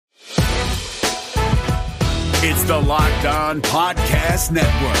It's the Locked On Podcast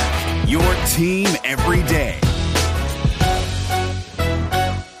Network, your team every day.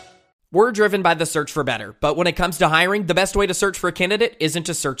 We're driven by the search for better, but when it comes to hiring, the best way to search for a candidate isn't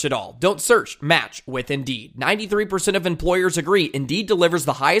to search at all. Don't search, match with Indeed. 93% of employers agree Indeed delivers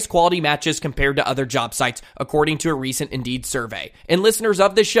the highest quality matches compared to other job sites, according to a recent Indeed survey. And listeners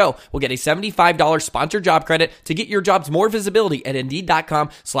of this show will get a $75 sponsored job credit to get your jobs more visibility at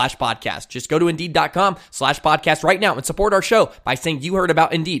Indeed.com/podcast. Just go to Indeed.com/podcast right now and support our show by saying you heard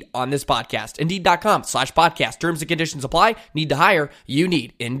about Indeed on this podcast. Indeed.com/podcast. Terms and conditions apply. Need to hire? You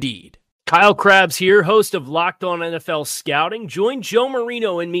need Indeed. Kyle Krabs here, host of Locked On NFL Scouting. Join Joe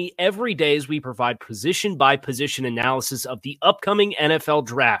Marino and me every day as we provide position-by-position analysis of the upcoming NFL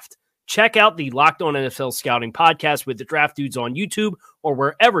Draft. Check out the Locked On NFL Scouting podcast with the Draft Dudes on YouTube or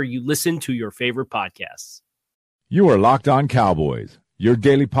wherever you listen to your favorite podcasts. You are Locked On Cowboys, your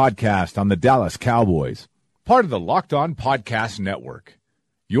daily podcast on the Dallas Cowboys. Part of the Locked On Podcast Network,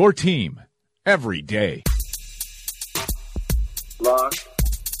 your team every day. Locked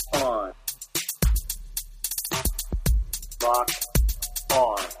On. Locked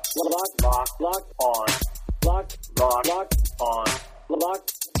on. Locked on. Locked on. Locked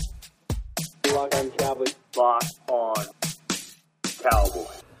on Cowboys. Locked on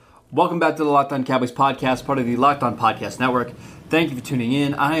Cowboys. Welcome back to the Locked On Cowboys podcast, part of the Locked On Podcast Network. Thank you for tuning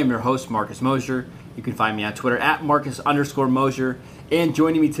in. I am your host, Marcus Mosier. You can find me on Twitter at Marcus_Mosier. And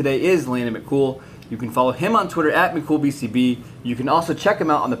joining me today is Landon McCool. You can follow him on Twitter at McCoolBCB. You can also check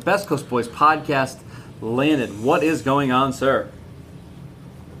him out on the Best Coast Boys podcast. Landon, what is going on, sir?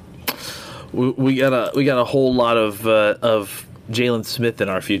 We got a whole lot of Jaylon Smith in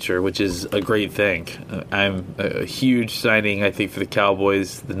our future, which is a great thing. I'm a huge signing, I think, for the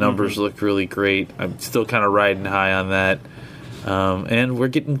Cowboys. The numbers look really great. I'm still kind of riding high on that. And we're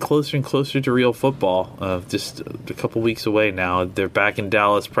getting closer and closer to real football. Just a couple weeks away now. They're back in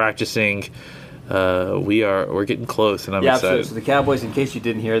Dallas practicing. We're getting close, and I'm excited. Absolutely. So the Cowboys, in case you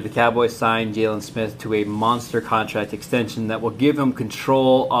didn't hear, the Cowboys signed Jaylon Smith to a monster contract extension that will give him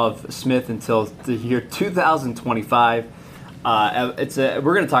control of Smith until the year 2025. We're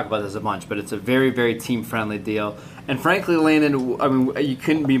going to talk about this a bunch, but it's a very, very team-friendly deal. And frankly, Landon, I mean, you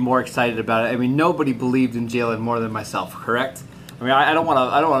couldn't be more excited about it. I mean, nobody believed in Jaylon more than myself, correct? I mean, I don't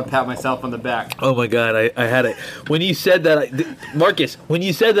want to pat myself on the back. Oh my God, I had it when you said that, Marcus. When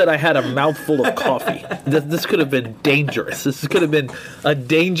you said that, I had a mouthful of coffee. This could have been dangerous. This could have been a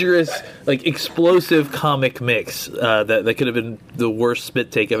dangerous, like, explosive comic mix. That could have been the worst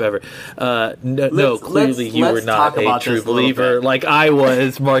spit take I've ever. Clearly you were not a true believer like I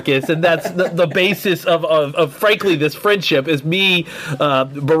was, Marcus, and that's the basis of frankly this friendship is me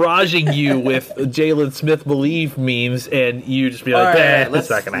barraging you with Jaylon Smith believe memes, and you just be like, that's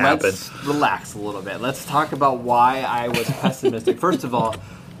not going to happen. Let's relax a little bit. Let's talk about why I was pessimistic. First of all,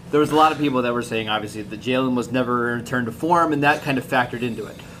 there was a lot of people that were saying, obviously, that Jaylon was never returned to form, and that kind of factored into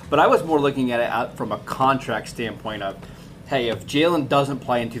it. But I was more looking at it from a contract standpoint of, hey, if Jaylon doesn't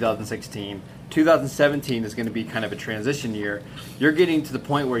play in 2016, 2017 is going to be kind of a transition year. You're getting to the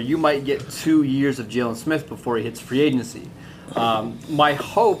point where you might get 2 years of Jaylon Smith before he hits free agency. My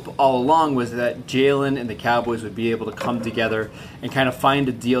hope all along was that Jaylon and the Cowboys would be able to come together and kind of find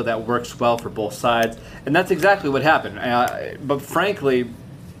a deal that works well for both sides, and that's exactly what happened. But frankly,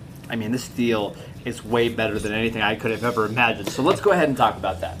 I mean, this deal is way better than anything I could have ever imagined. So let's go ahead and talk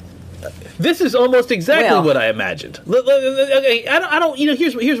about that. This is almost exactly what I imagined. Okay, I don't. You know,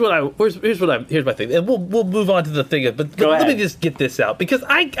 here's my thing, and we'll move on to the thing. But let me just get this out because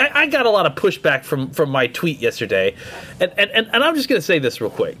I got a lot of pushback from my tweet yesterday, and I'm just going to say this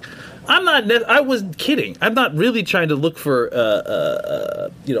real quick. I was kidding. I'm not really trying to look for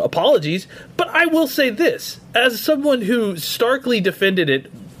apologies, but I will say this as someone who starkly defended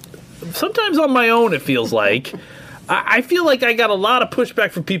it, sometimes on my own. It feels like. I feel like I got a lot of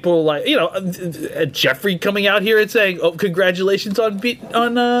pushback from people like, Jeffrey coming out here and saying, "Oh, congratulations on being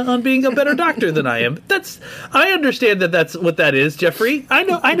a better doctor than I am." I understand that's what that is, Jeffrey. I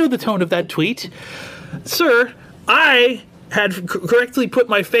know the tone of that tweet, sir. I had correctly put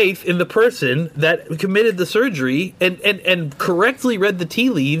my faith in the person that committed the surgery and correctly read the tea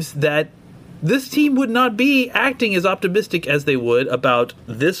leaves that this team would not be acting as optimistic as they would about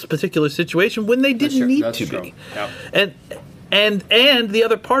this particular situation when they didn't need to be. Yep. And the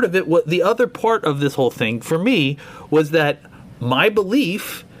other part of it, the other part of this whole thing for me was that my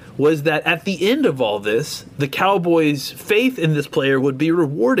belief was that at the end of all this, the Cowboys' faith in this player would be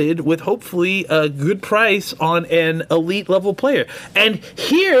rewarded with hopefully a good price on an elite level player. And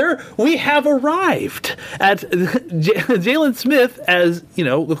here we have arrived at Jaylon Smith, as you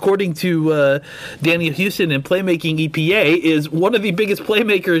know, according to Danny Houston and Playmaking EPA, is one of the biggest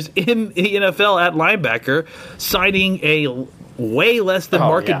playmakers in the NFL at linebacker, signing a way less than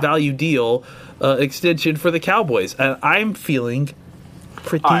market value deal extension for the Cowboys. And I'm feeling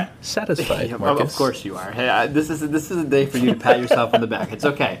pretty satisfied, Marcus. Of course you are. Hey, this is a day for you to pat yourself on the back. It's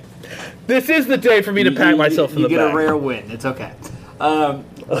okay. This is the day for me to pat myself on the back. You get a rare win. It's okay.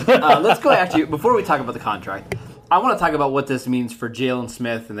 Let's go actually, before we talk about the contract, I want to talk about what this means for Jaylon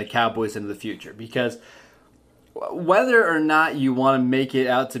Smith and the Cowboys into the future, because whether or not you want to make it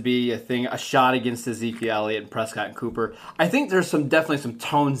out to be a shot against Ezekiel Elliott and Prescott and Cooper, I think there's definitely some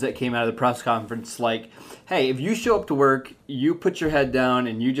tones that came out of the press conference like, hey, if you show up to work, you put your head down,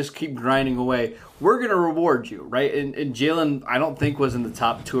 and you just keep grinding away, we're going to reward you, right? And Jaylon, I don't think, was in the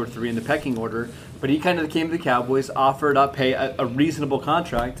top 2 or 3 in the pecking order, but he kind of came to the Cowboys, offered up a reasonable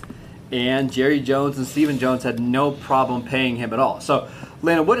contract, and Jerry Jones and Stephen Jones had no problem paying him at all. So,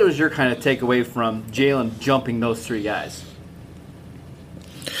 Landon, what was your kind of takeaway from Jaylon jumping those 3 guys?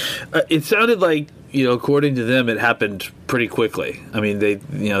 It sounded like, according to them, it happened pretty quickly. I mean, they,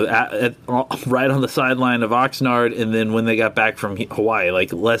 right on the sideline of Oxnard, and then when they got back from Hawaii,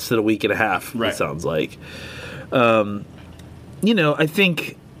 like less than a week and a half, right. It sounds like. I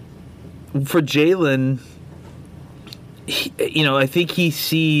think for Jaylon, I think he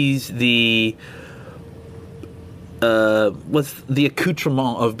sees the what's the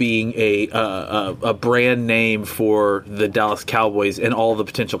accoutrement of being a brand name for the Dallas Cowboys and all the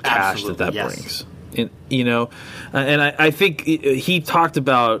potential cash that brings. And, and I think he talked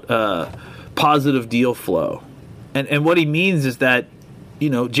about positive deal flow, and what he means is that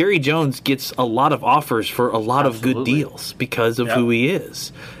Jerry Jones gets a lot of offers for a lot of good deals because of who he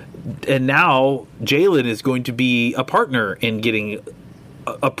is, and now Jaylon is going to be a partner in getting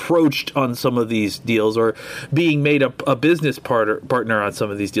approached on some of these deals, or being made a business partner on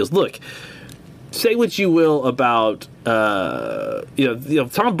some of these deals. Look, say what you will about Tom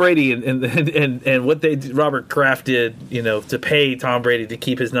Brady and what Robert Kraft did, to pay Tom Brady to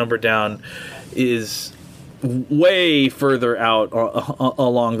keep his number down is way further out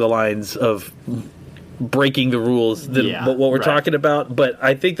along the lines of breaking the rules than what we're talking about. But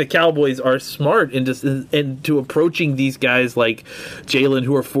I think the Cowboys are smart into approaching these guys like Jaylon,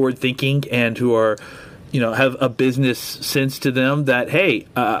 who are forward thinking and who are have a business sense to them, that, hey,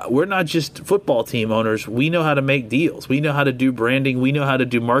 we're not just football team owners. We know how to make deals. We know how to do branding. We know how to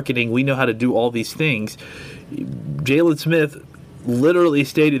do marketing. We know how to do all these things. Jaylon Smith literally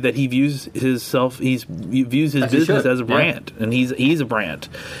stated that he views his business as a brand, and he's a brand,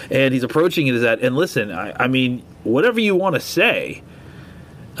 and he's approaching it as that. And listen, I mean, whatever you want to say,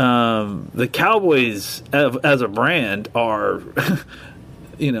 the Cowboys as a brand are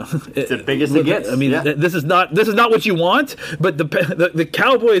it's the biggest it gets. I mean, this is not what you want, but the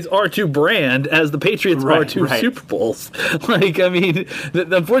Cowboys are to brand as the Patriots are to Super Bowls. Like, I mean,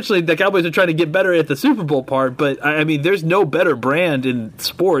 unfortunately, the Cowboys are trying to get better at the Super Bowl part, but I mean, there's no better brand in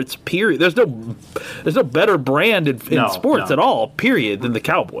sports. Period. There's no better brand in sports at all. Period. Than the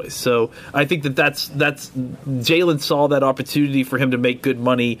Cowboys. So I think that's Jaylon saw that opportunity for him to make good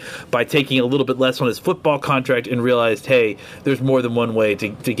money by taking a little bit less on his football contract, and realized, hey, there's more than one way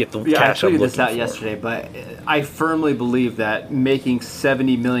to get the cash. I tweeted this out yesterday, but I firmly believe that making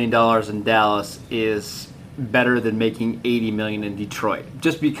 $70 million in Dallas is better than making $80 million in Detroit,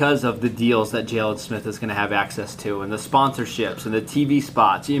 just because of the deals that Jaylon Smith is going to have access to, and the sponsorships and the TV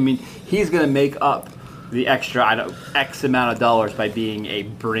spots. I mean, he's going to make up the extra X amount of dollars by being a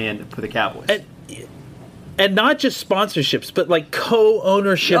brand for the Cowboys. And not just sponsorships, but like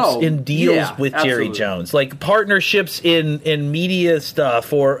co-ownerships in deals with Jerry Jones, like partnerships in media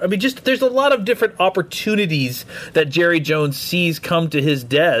stuff, or just there's a lot of different opportunities that Jerry Jones sees come to his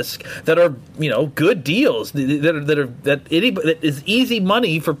desk that are good deals that is easy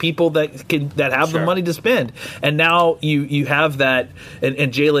money for people that have the money to spend. And now you have that, and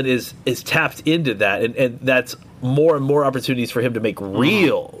Jaylon is tapped into that, and that's more and more opportunities for him to make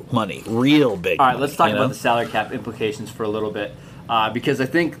real money, real big money. All right, let's talk about the salary cap implications for a little bit, because I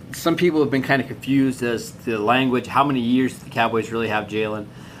think some people have been kind of confused as to the language. How many years do the Cowboys really have Jaylon?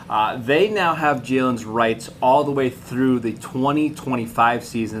 They now have Jaylon's rights all the way through the 2025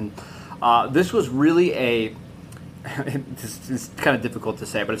 season. This was really it's kind of difficult to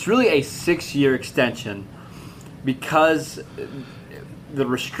say, but it's really a 6-year extension because the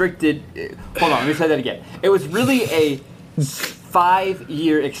restricted. Hold on, let me say that again. It was really a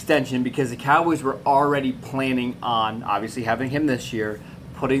 5-year extension because the Cowboys were already planning on obviously having him this year,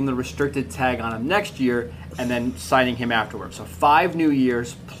 putting the restricted tag on him next year, and then signing him afterwards. So 5 new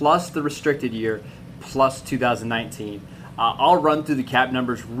years plus the restricted year plus 2019. I'll run through the cap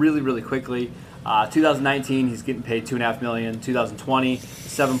numbers really, really quickly. 2019, he's getting paid $2.5 million. 2020,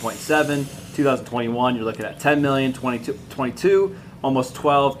 7.7. 2021, you're looking at $10 million. 22, almost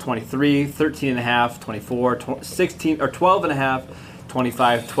 12. 23, 13.5. 24, 16 or 12.5.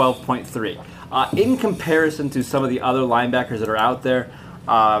 25, 12.3. In comparison to some of the other linebackers that are out there,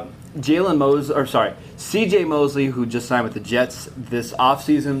 CJ Mosley, who just signed with the Jets this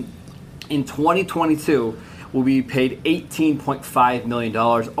offseason, in 2022 will be paid $18.5 million,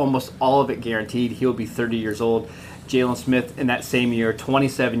 almost all of it guaranteed. He'll be 30 years old. Jaylon Smith in that same year,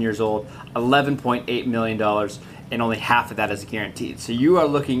 27 years old, $11.8 million, and only half of that is guaranteed. So you are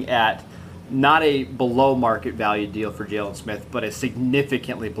looking at not a below market value deal for Jaylon Smith, but a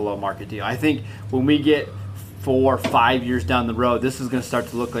significantly below market deal. I think when we get 4 or 5 years down the road, this is going to start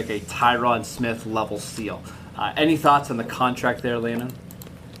to look like a Tyron Smith level steal. Any thoughts on the contract there, Landon?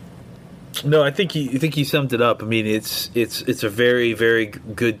 No, I think he summed it up. I mean, it's a very, very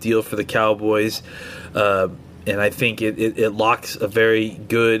good deal for the Cowboys, and I think it locks a very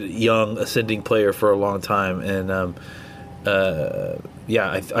good young ascending player for a long time. And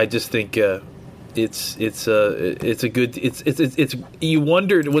I just think it's a good. You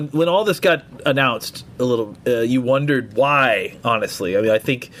wondered when all this got announced a little. You wondered why. Honestly, I mean, I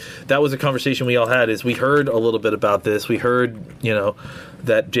think that was a conversation we all had. Is we heard a little bit about this. We heard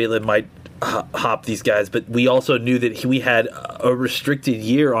that Jaylon might hop these guys, but we also knew that we had a restricted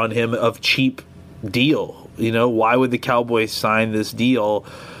year on him of cheap deal. Why would the Cowboys sign this deal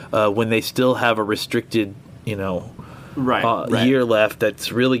when they still have a restricted year left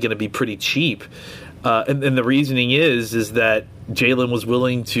that's really going to be pretty cheap? And the reasoning is that Jaylon was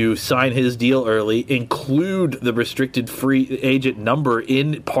willing to sign his deal early, include the restricted free agent number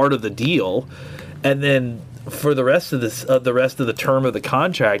in part of the deal, and then for the rest of the term of the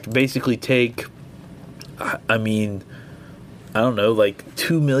contract, basically take, I mean, I don't know, like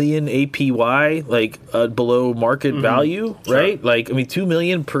 $2 million APY, below market value, right? Sure. $2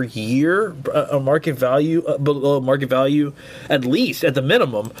 million per year, market value below market value, at least at the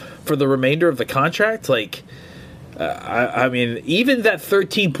minimum for the remainder of the contract. I mean, even that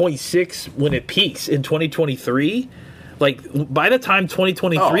 13.6 when it peaks in 2023. By the time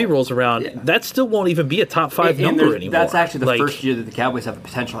 2023 rolls around, that still won't even be a top 5 number anymore. That's actually the first year that the Cowboys have a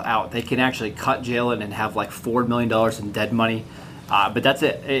potential out. They can actually cut Jaylon and have $4 million in dead money. But that's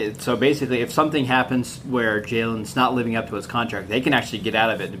it. So basically, if something happens where Jaylon's not living up to his contract, they can actually get out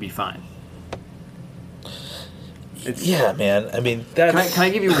of it and be fine. Yeah, man. I mean, that's... Can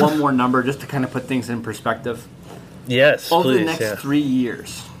I give you one more number just to kind of put things in perspective? Yes, Over the next 3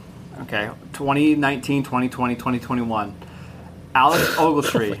 years... Okay, 2019, 2020, 2021. Alex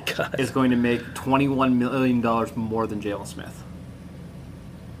Ogletree is going to make $21 million more than Jaylon Smith.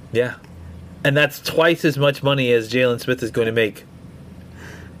 Yeah. And that's twice as much money as Jaylon Smith is going to make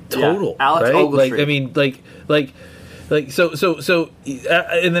total. Yeah, Alex right? Ogletree. So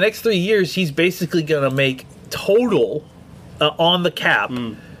in the next 3 years, he's basically going to make total on the cap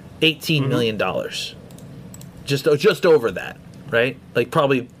 $18 million. Just over that. Right,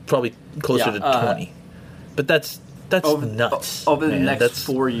 probably closer to 20, but that's nuts. Over the next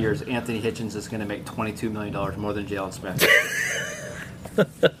 4 years, Anthony Hitchens is going to make $22 million more than Jaylon Smith.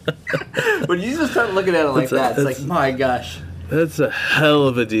 When you just start looking at it like that, it's like, my gosh, that's a hell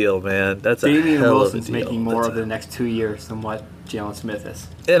of a deal, man. That's Damian Wilson's making more over the next 2 years than what Jaylon Smith is.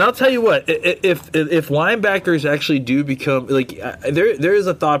 And I'll tell you what, if linebackers actually do become there is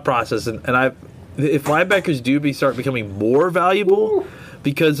a thought process, and if linebackers do start becoming more valuable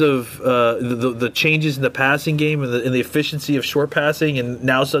because of the changes in the passing game and the efficiency of short passing, and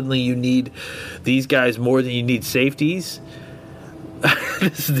now suddenly you need these guys more than you need safeties,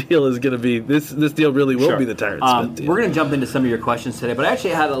 this deal is going to be this deal really will be the Tyron Smith deal. We're going to jump into some of your questions today, but I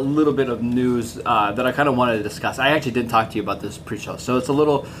actually had a little bit of news that I kind of wanted to discuss. I actually didn't talk to you about this pre-show, so it's a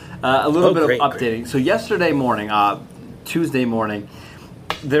little bit of updating. Great. So yesterday morning, Tuesday morning,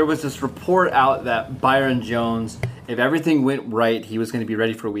 there was this report out that Byron Jones, if everything went right, he was going to be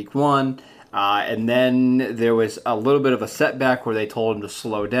ready for week 1. And then there was a little bit of a setback where they told him to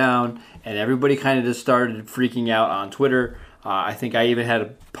slow down. And everybody kind of just started freaking out on Twitter. I think I even had a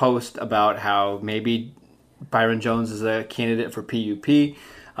post about how maybe Byron Jones is a candidate for PUP.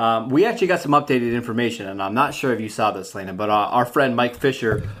 We actually got some updated information, and I'm not sure if you saw this, Lena, but our friend Mike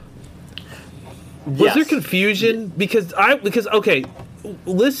Fisher... Was there confusion? Because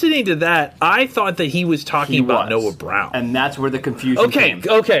listening to that, I thought that he was talking about Noah Brown, and that's where the confusion came.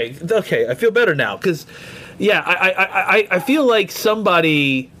 Okay. I feel better now because, I feel like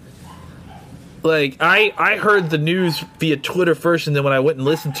somebody. Like I heard the news via Twitter first, and then when I went and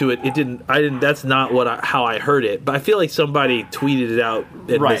listened to it, I didn't. That's not how I heard it. But I feel like somebody tweeted it out.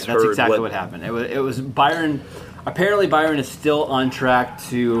 And right, that's exactly what happened. It was Byron. Apparently, Byron is still on track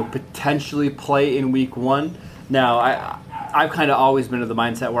to potentially play in Week 1. Now, I've kind of always been of the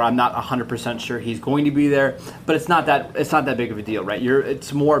mindset where I'm not 100% sure he's going to be there, but it's not that big of a deal, right?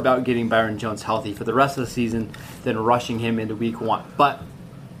 It's more about getting Byron Jones healthy for the rest of the season than rushing him into Week 1. But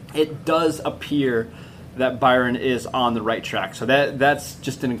it does appear that Byron is on the right track. So that's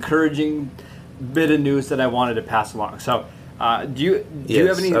just an encouraging bit of news that I wanted to pass along. So do you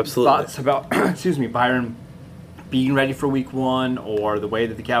have any thoughts about Byron being ready for Week 1 or the way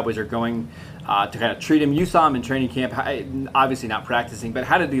that the Cowboys are going to kind of treat him? You saw him in training camp, obviously not practicing, but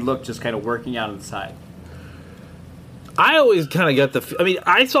how did he look just kind of working out on the side? I always kind of got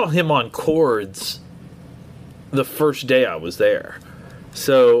I saw him on cords the first day I was there.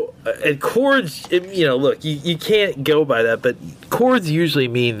 So, and cords, look, you can't go by that, but cords usually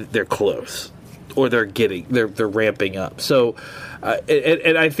mean they're close or they're ramping up. So,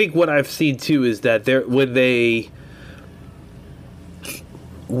 and I think what I've seen too is that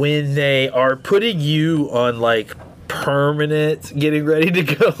when they are putting you on like permanent getting ready to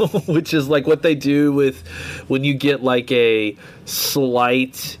go, which is like what they do with when you get like a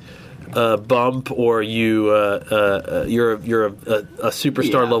slight bump or you're a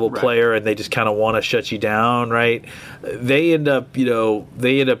superstar level player and they just kind of want to shut you down, right? They end up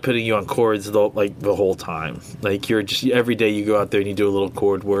putting you on cords the whole time. Like you're just every day you go out there and you do a little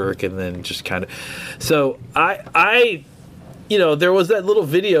cord work and then just kind of. So I there was that little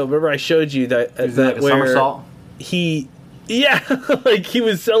video. Remember I showed you that like a where somersault? Like he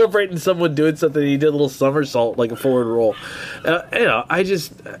was celebrating someone doing something. He did a little somersault, like a forward roll.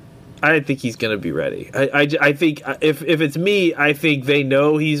 I think he's going to be ready. I think if it's me, I think they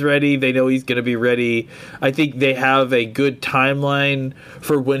know he's ready. They know he's going to be ready. I think they have a good timeline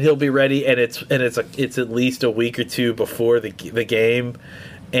for when he'll be ready, and it's at least a week or two before the game,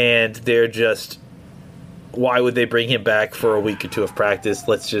 and they're just. Why would they bring him back for a week or two of practice?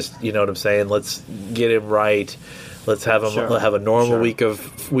 Let's just, you know what I'm saying? Let's get him right. Let's have him have a normal week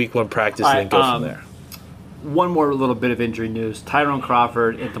of Week 1 practice and then go from there. One more little bit of injury news. Tyrone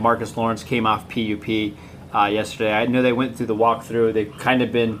Crawford and DeMarcus Lawrence came off PUP yesterday. I know they went through the walkthrough. They've kind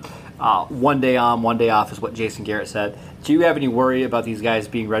of been one day on, one day off is what Jason Garrett said. Do you have any worry about these guys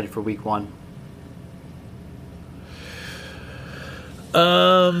being ready for Week 1?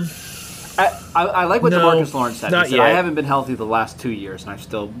 I like what DeMarcus Lawrence said. He said, I haven't been healthy the last 2 years, and I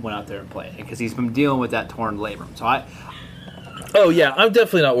still went out there and played because he's been dealing with that torn labrum. So I'm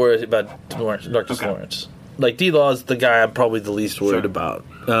definitely not worried about DeMarcus Lawrence. Like D-Law is the guy I'm probably the least worried about.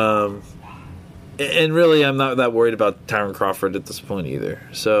 And really, I'm not that worried about Tyrone Crawford at this point either.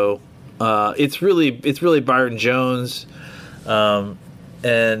 So it's really Byron Jones, and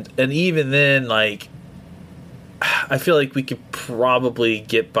even then, like I feel like we could probably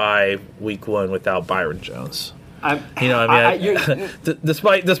get by Week 1 without Byron Jones. Despite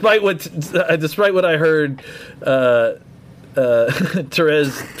what I heard,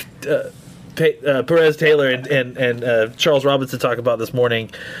 Perez Taylor and Charles Robinson talk about this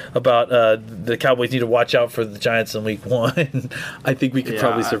morning about the Cowboys need to watch out for the Giants in Week 1. I think we could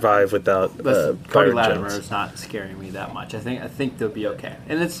probably survive without Cody Byron Latimer Jones. is not scaring me that much. I think they'll be okay.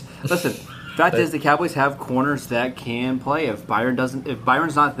 And fact is the Cowboys have corners that can play. If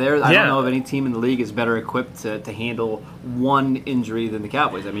Byron's not there, I don't know if any team in the league is better equipped to handle one injury than the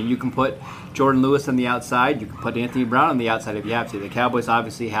Cowboys. I mean, you can put Jordan Lewis on the outside, you can put Anthony Brown on the outside if you have to. The Cowboys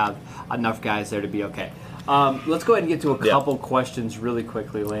obviously have enough guys there to be okay. Let's go ahead and get to a couple questions really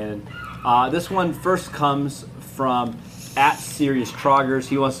quickly, Landon. This one first comes from @Serious Troggers.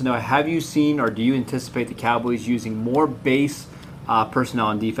 He wants to know, have you seen or do you anticipate the Cowboys using more base personnel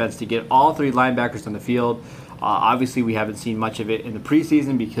on defense to get all three linebackers on the field? Obviously, we haven't seen much of it in the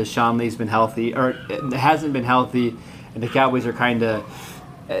preseason because Sean Lee's been healthy, or hasn't been healthy, and the Cowboys are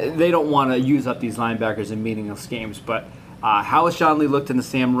they don't want to use up these linebackers in meaningless games. But how has Sean Lee looked in the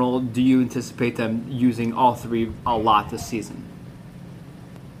Sam role? Do you anticipate them using all three a lot this season?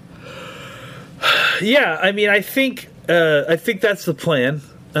 Yeah, I mean, I think that's the plan.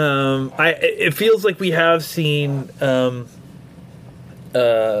 It feels like we have seen.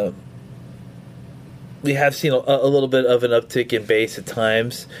 We have seen a little bit of an uptick in base at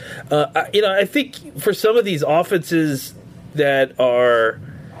times. I think for some of these offenses that are,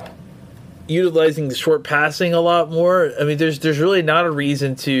 utilizing the short passing a lot more. I mean, there's really not a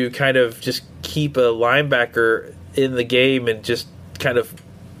reason to kind of just keep a linebacker in the game and just kind of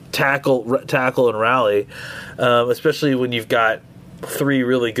tackle and rally, especially when you've got 3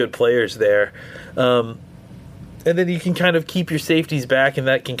 really good players there. And then you can kind of keep your safeties back, and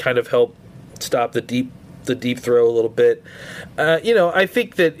that can kind of help stop the deep throw a little bit. I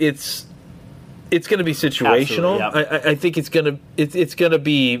think that it's going to be situational. Yep. I think it's going to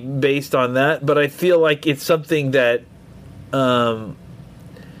be based on that, but I feel like it's something that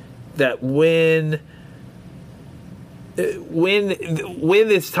that when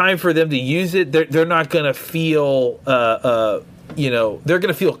it's time for them to use it, they're not going to feel they're going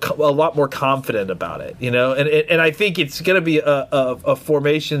to feel a lot more confident about it, and I think it's going to be a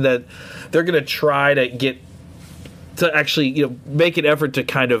formation that they're going to try to get to actually make an effort to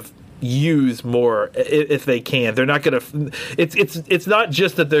kind of use more if they can. They're not going to. It's not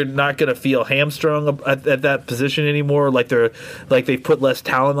just that they're not going to feel hamstrung at that position anymore. Like they've put less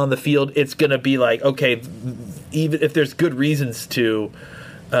talent on the field. It's going to be like, okay, even if there's good reasons to,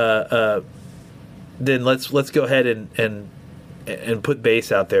 then let's go ahead and put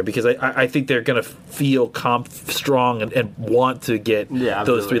base out there, because I think they're going to feel strong and want to get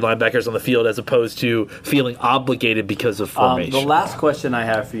those 3 linebackers on the field, as opposed to feeling obligated because of formation. The last question I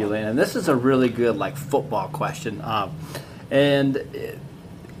have for you, Lane, and this is a really good football question, and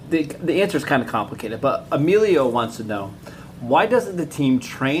the answer is kind of complicated, but Emilio wants to know, why doesn't the team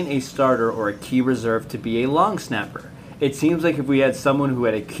train a starter or a key reserve to be a long snapper? It seems like if we had someone who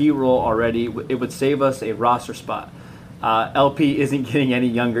had a key role already, it would save us a roster spot. LP isn't getting any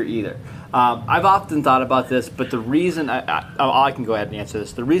younger either. I've often thought about this, but the reason I can go ahead and answer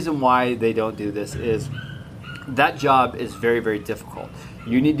this. The reason why they don't do this is that job is very, very difficult.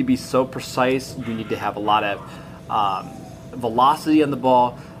 You need to be so precise. You need to have a lot of velocity on the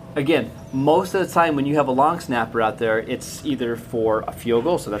ball. Again, most of the time when you have a long snapper out there, it's either for a field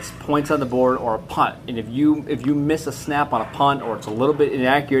goal, so that's points on the board, or a punt. And if you miss a snap on a punt, or it's a little bit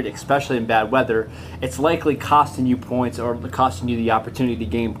inaccurate, especially in bad weather, it's likely costing you points or costing you the opportunity to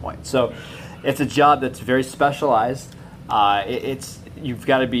gain points. So it's a job that's very specialized. You've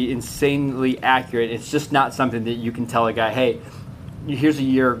got to be insanely accurate. It's just not something that you can tell a guy, hey, here's a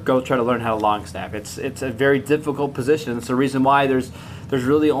year, go try to learn how to long snap. It's a very difficult position. It's the reason why there's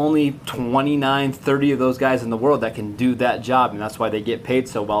really only 29, 30 of those guys in the world that can do that job, and that's why they get paid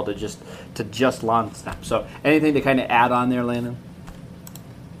so well to just long snap. So anything to kind of add on there, Landon?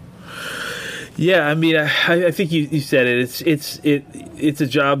 Yeah, I mean, I think you said it. It's a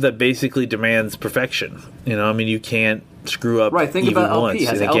job that basically demands perfection. I mean, you can't screw up. Right. Think even about once LP.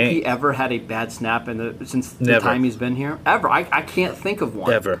 Has in a LP game. ever had a bad snap since the Never. time he's been here? Ever? I can't think of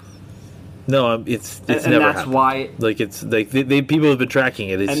one. Ever. No, it's and never that's happened. why. It's like they people have been tracking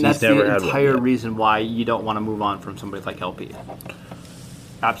it. And that's he's never the had entire one. reason why you don't want to move on from somebody like LP.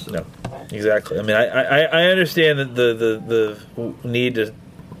 Absolutely. No, exactly. I mean, I understand that the need to,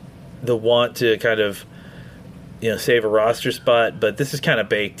 the want to kind of save a roster spot, but this is kind of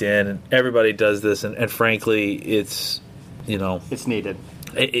baked in, and everybody does this, and frankly, it's it's needed.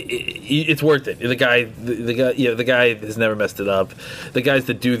 It's worth it. The guy has never messed it up. The guys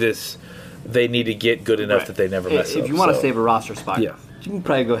that do this, they need to get good enough that they never mess up. If you want to save a roster spot, yeah, you can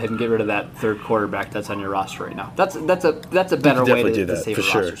probably go ahead and get rid of that third quarterback that's on your roster right now. That's a better way to save a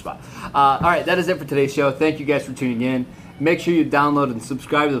roster spot. All right, that is it for today's show. Thank you guys for tuning in. Make sure you download and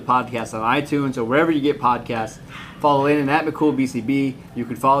subscribe to the podcast on iTunes or wherever you get podcasts. Follow Landon at McCoolBCB. You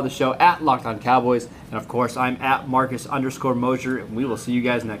can follow the show at Locked On Cowboys. And, of course, I'm at Marcus_Mosier. And we will see you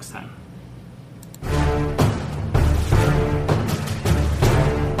guys next time.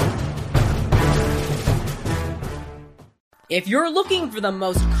 If you're looking for the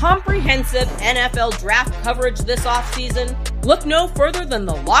most comprehensive NFL draft coverage this offseason, look no further than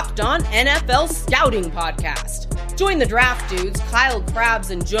the Locked On NFL Scouting Podcast. Join the draft dudes, Kyle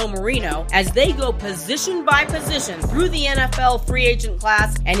Krabs and Joe Marino, as they go position by position through the NFL free agent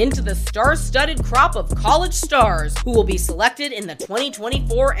class and into the star-studded crop of college stars who will be selected in the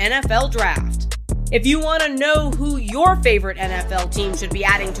 2024 NFL Draft. If you want to know who your favorite NFL team should be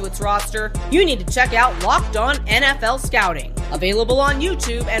adding to its roster, you need to check out Locked On NFL Scouting, available on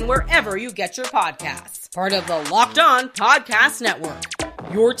YouTube and wherever you get your podcasts. Part of the Locked On Podcast Network,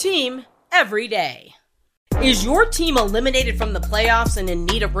 your team every day. Is your team eliminated from the playoffs and in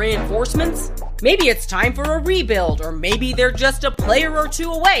need of reinforcements? Maybe it's time for a rebuild, or maybe they're just a player or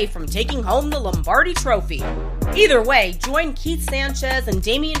two away from taking home the Lombardi Trophy. Either way, join Keith Sanchez and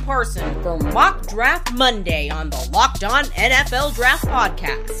Damian Parson for Mock Draft Monday on the Locked On NFL Draft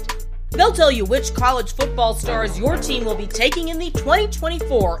Podcast. They'll tell you which college football stars your team will be taking in the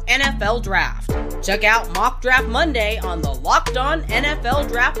 2024 NFL Draft. Check out Mock Draft Monday on the Locked On NFL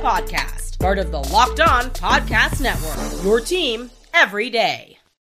Draft Podcast, part of the Locked On Podcast Network, your team every day.